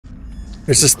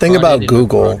There's this thing about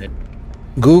Google.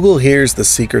 Google hears the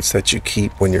secrets that you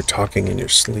keep when you're talking in your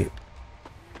sleep.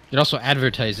 It also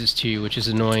advertises to you, which is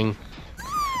annoying.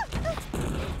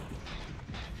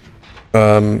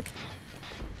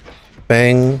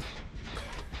 Feng.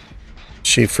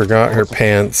 She forgot her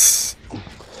pants.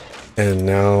 And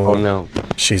now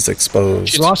she's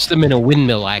exposed. She lost them in a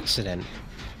windmill accident.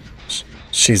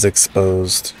 She's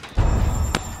exposed.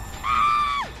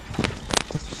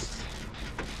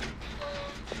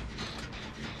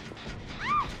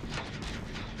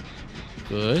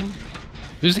 Good.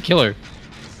 Who's the killer?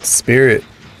 Spirit.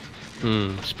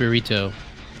 Spirito.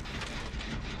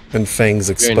 And Feng's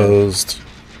exposed.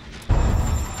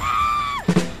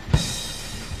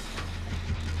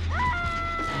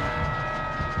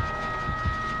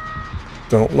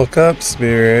 Don't look up,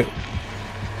 Spirit.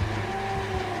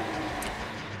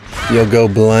 You'll go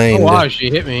blind. Oh wow, she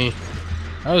hit me.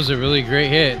 That was a really great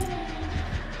hit.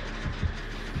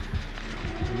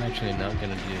 I'm actually not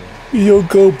gonna do that. You'll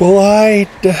go blind.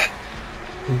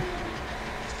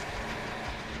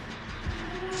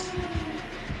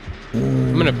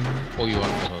 I'm gonna pull you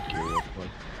off the hook here real quick.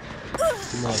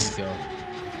 I'm gonna let you go.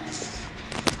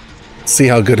 See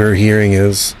how good her hearing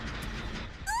is.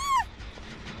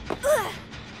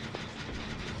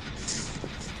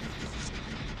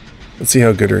 Let's see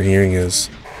how good her hearing is.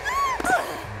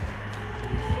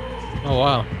 Oh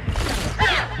wow.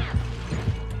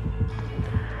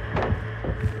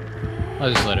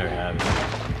 I'll just let her have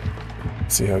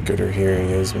it. See how good her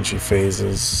hearing is when she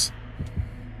phases.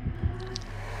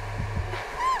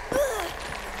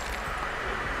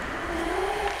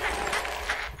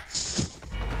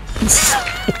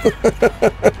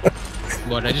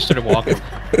 What? I just started walking.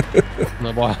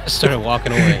 I started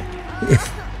walking away.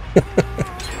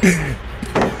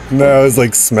 No, I was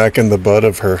like smacking the butt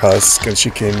of her husk and she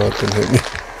came up and hit me.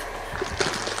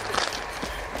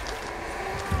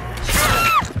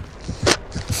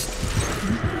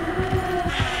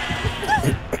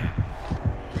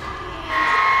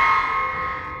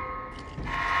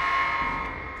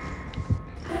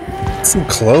 Some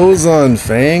clothes on,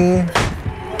 Feng.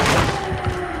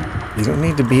 You don't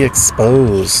need to be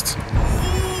exposed.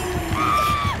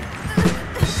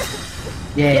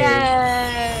 Yay!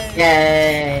 Yay!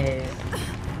 Yay!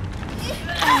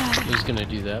 I was gonna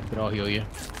do that, but I'll heal you.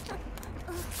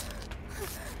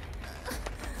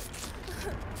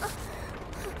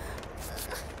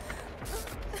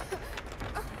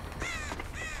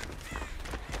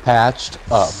 Patched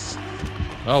up.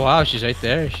 Oh wow, she's right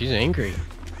there. She's angry.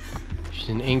 She's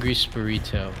an angry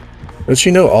Spirito. Don't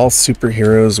you know all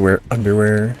superheroes wear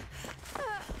underwear?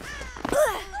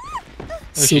 Oh,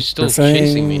 she's still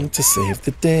chasing me. To save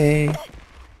the day.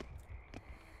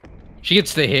 She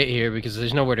gets the hit here because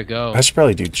there's nowhere to go. I should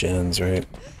probably do gens, right?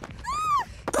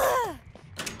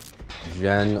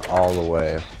 Gen all the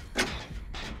way.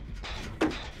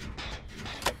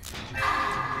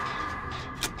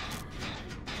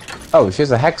 Oh, she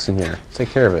has a hex in here. Take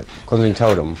care of it. Cleansing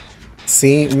totem.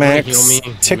 See, Max,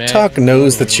 TikTok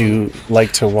knows that you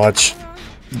like to watch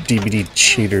DVD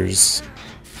cheaters.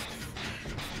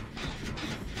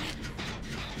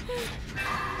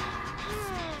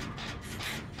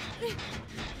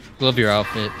 Love your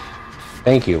outfit.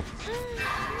 Thank you.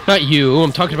 Not you.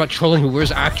 I'm talking about trolling who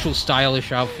wears actual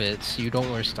stylish outfits. You don't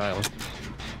wear style.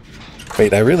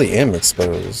 Wait, I really am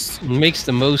exposed. It makes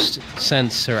the most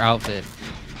sense, her outfit.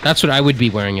 That's what I would be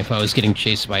wearing if I was getting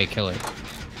chased by a killer.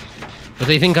 But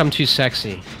they think I'm too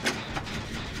sexy.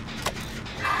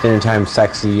 Dinner time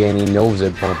sexy and he knows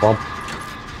it. Bump bump.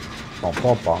 Bump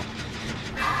bump bump.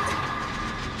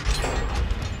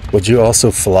 Would you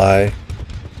also fly?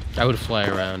 I would fly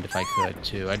around if I could,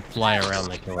 too. I'd fly around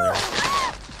like a killer.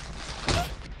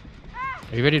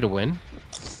 Are you ready to win?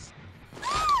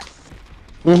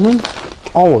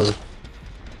 Mm-hmm. Always.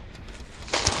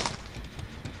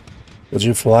 Would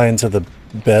you fly into the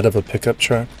bed of a pickup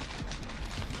truck?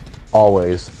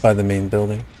 Always. By the main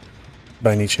building?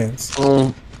 By any chance?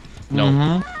 No.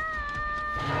 Mm-hmm.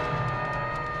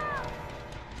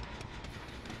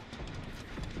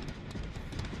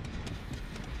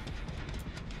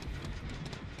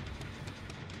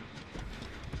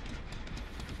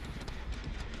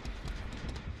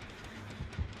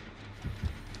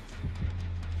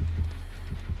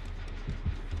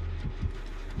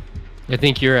 I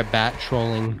think you're a bat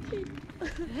trolling.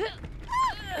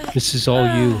 This is all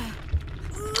you.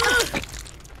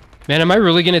 Man, am I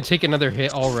really gonna take another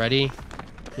hit already?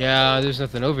 Yeah, there's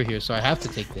nothing over here, so I have to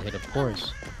take the hit, of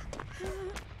course.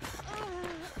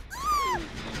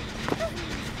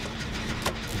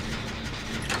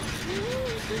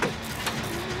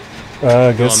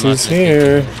 Guess who's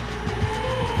here?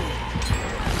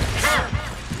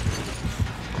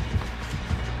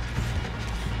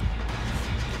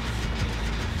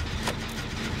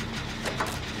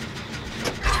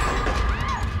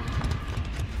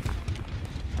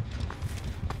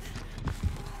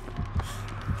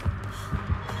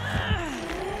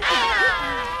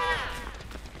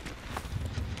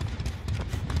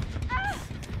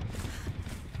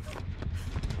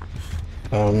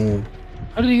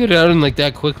 How did he go down like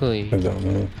that quickly? I don't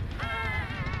know.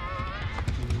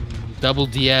 Double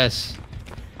DS.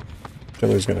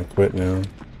 Killer's gonna quit now.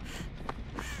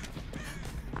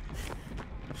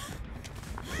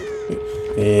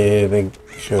 Yeah, I think.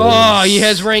 Oh, he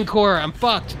has Rancor. I'm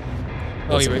fucked.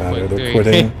 Oh, Doesn't you're matter, right. they're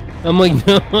quitting. I'm like,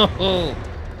 no.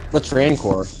 What's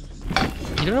Rancor?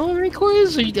 You don't know what Rancor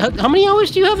is? How many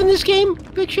hours do you have in this game,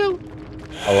 Big Show?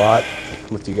 A lot.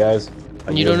 With you guys.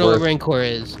 And you don't know what Rancor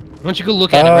is. Why don't you go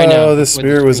look at it right now? Oh, the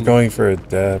spirit was going for a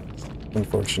dab.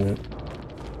 Unfortunate.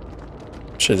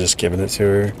 Should've just given it to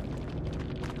her.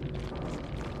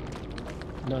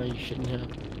 No, you shouldn't have.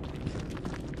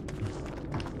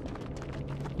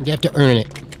 You have to earn it.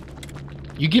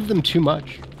 You give them too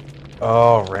much.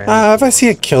 Oh, Rancor. If I see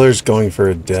a killer's going for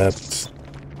adept,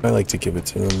 I like to give it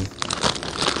to him.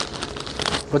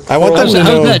 I want them to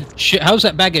know. How's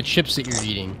that bag of chips that you're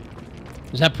eating?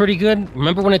 Is that pretty good?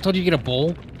 Remember when I told you to get a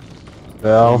bowl?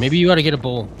 Well, Maybe you ought to get a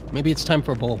bowl. Maybe it's time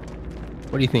for a bowl.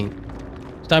 What do you think?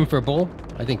 It's time for a bowl?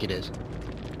 I think it is.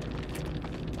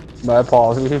 my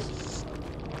apologies.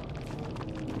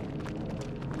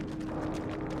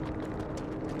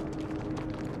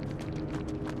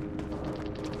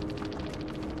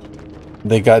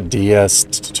 They got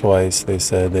DS'd twice. They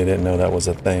said they didn't know that was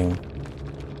a thing.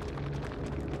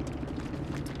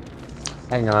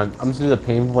 Hang on. I'm just gonna do the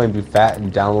painful and be fat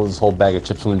and download this whole bag of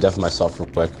chips and death myself real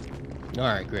quick.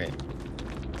 Alright, great.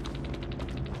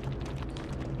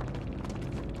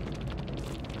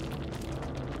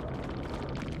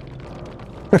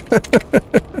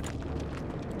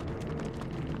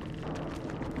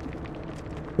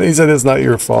 He said it's not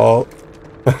your fault.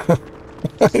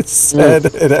 I said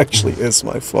it actually is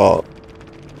my fault.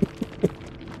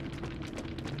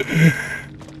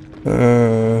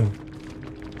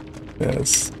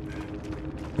 Yes.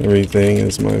 Everything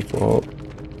is my fault.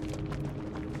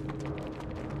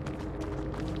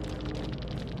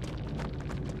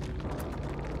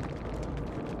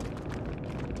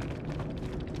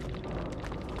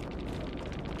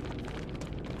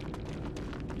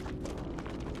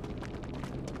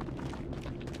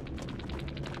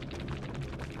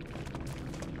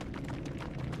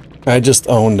 I just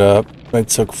owned up. I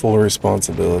took full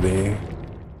responsibility.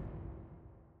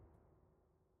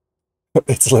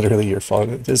 It's literally your fault.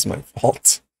 It is my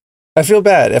fault. I feel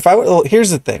bad. Here's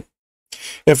the thing.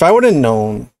 If I would have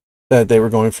known that they were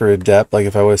going for adept, like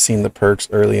if I would have seen the perks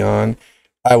early on,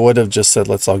 I would have just said,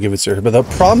 let's all give it to her. But the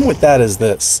problem with that is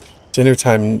this. Dinner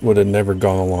time would have never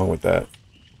gone along with that.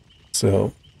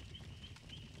 So,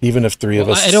 even if three of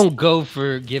us... I don't go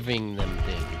for giving them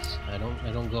things. I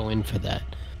don't go in for that.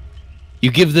 You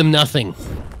give them nothing.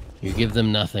 You give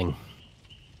them nothing.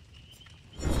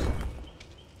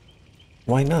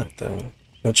 Why not, though?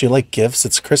 Don't you like gifts?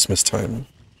 It's Christmas time.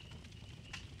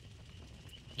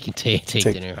 You can take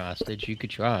dinner hostage. You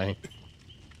could try.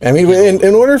 I mean,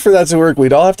 in order for that to work,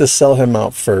 we'd all have to sell him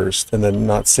out first, and then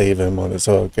not save him on his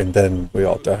hook, and then we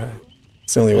all die.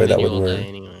 It's the only way that would work.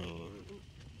 Anyway.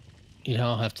 You'd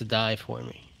all have to die for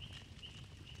me.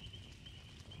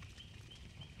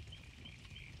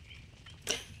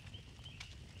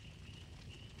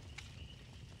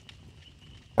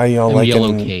 How y'all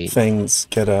liking Feng's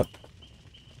get up?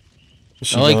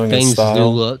 I like Feng's new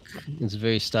look. It's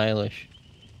very stylish.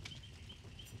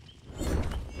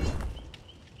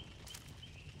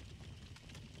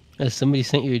 Somebody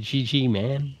sent you a GG,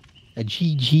 man. A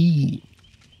GG.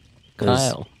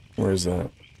 Kyle. Where's that?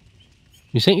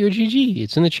 You sent you a GG.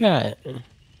 It's in the chat.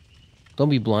 Don't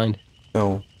be blind.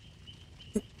 No.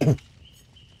 Thank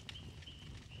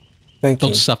you.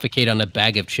 Don't suffocate on a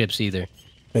bag of chips either.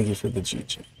 Thank you for the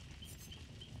GG.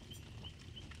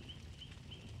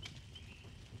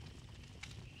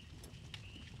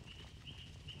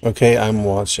 Okay, I'm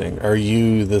watching. Are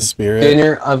you the spirit?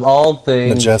 Dinner of all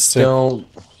things. Majestic. Don't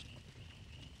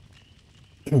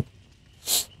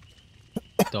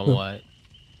what?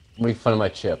 make fun of my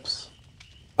chips.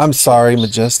 I'm sorry,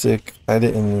 Majestic. I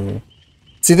didn't...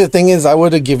 See, the thing is, I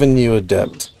would have given you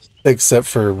Adept. Except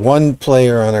for one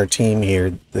player on our team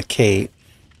here, the Kate,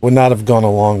 would not have gone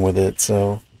along with it,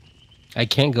 so... I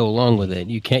can't go along with it.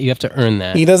 You can't. You have to earn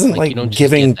that. He doesn't like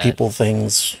giving people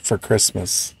things for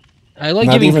Christmas. I like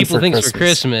giving people things for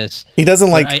Christmas. He doesn't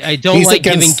like... I don't like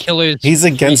giving killers He's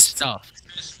against stuff.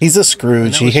 He's a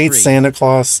Scrooge. He hates Santa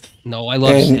Claus. No, I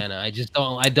love Santa. I just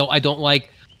don't. I don't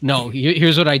like. No,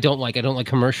 here's what I don't like. I don't like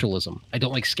commercialism. I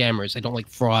don't like scammers. I don't like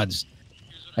frauds.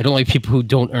 I don't like people who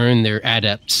don't earn their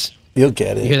adepts. You'll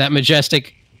get it. You hear that,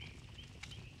 Majestic?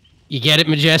 You get it,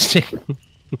 Majestic?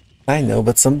 I know,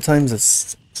 but sometimes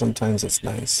it's Sometimes it's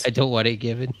nice. I don't want to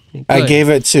give it. I gave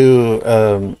it to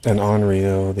an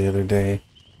Onryo the other day.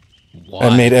 Why?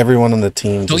 I made everyone on the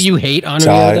team. Don't just you hate Onryo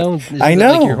die. though? I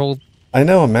know. Like your whole... I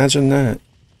know. Imagine that.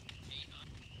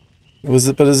 But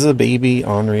it was a baby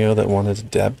Onryo that wanted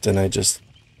Adept, and I just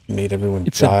made everyone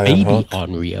It's die a baby on hook.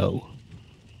 Onryo.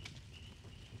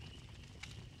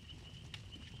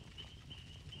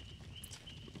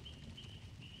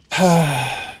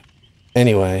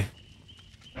 Anyway.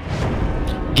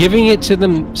 Giving it to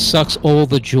them sucks all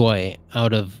the joy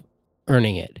out of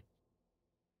earning it.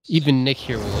 Even Nick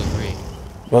here will agree.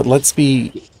 But let's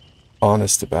be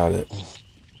honest about it.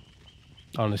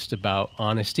 Honest about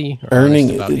honesty? Or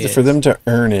Earning honest about for it? them to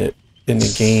earn it in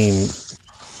the game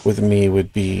with me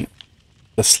would be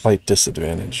a slight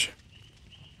disadvantage.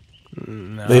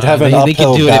 No, They'd have an they could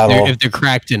uphill do battle. it if they're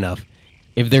cracked enough.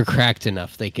 If they're cracked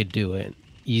enough, they could do it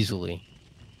easily.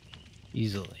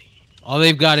 Easily. All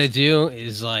they've got to do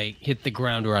is like hit the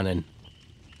ground running.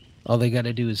 All they got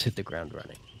to do is hit the ground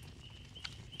running.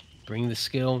 Bring the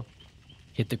skill,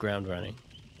 hit the ground running.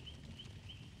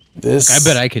 This I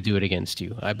bet I could do it against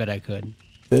you. I bet I could.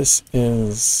 This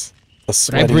is a But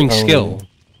sweaty I bring Oni. skill.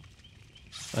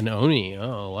 An Oni.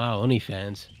 Oh wow, Oni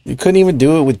fans. You couldn't even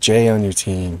do it with Jay on your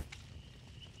team.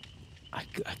 I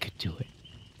could do it.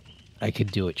 I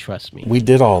could do it. Trust me. We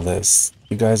did all this.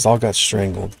 You guys all got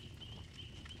strangled.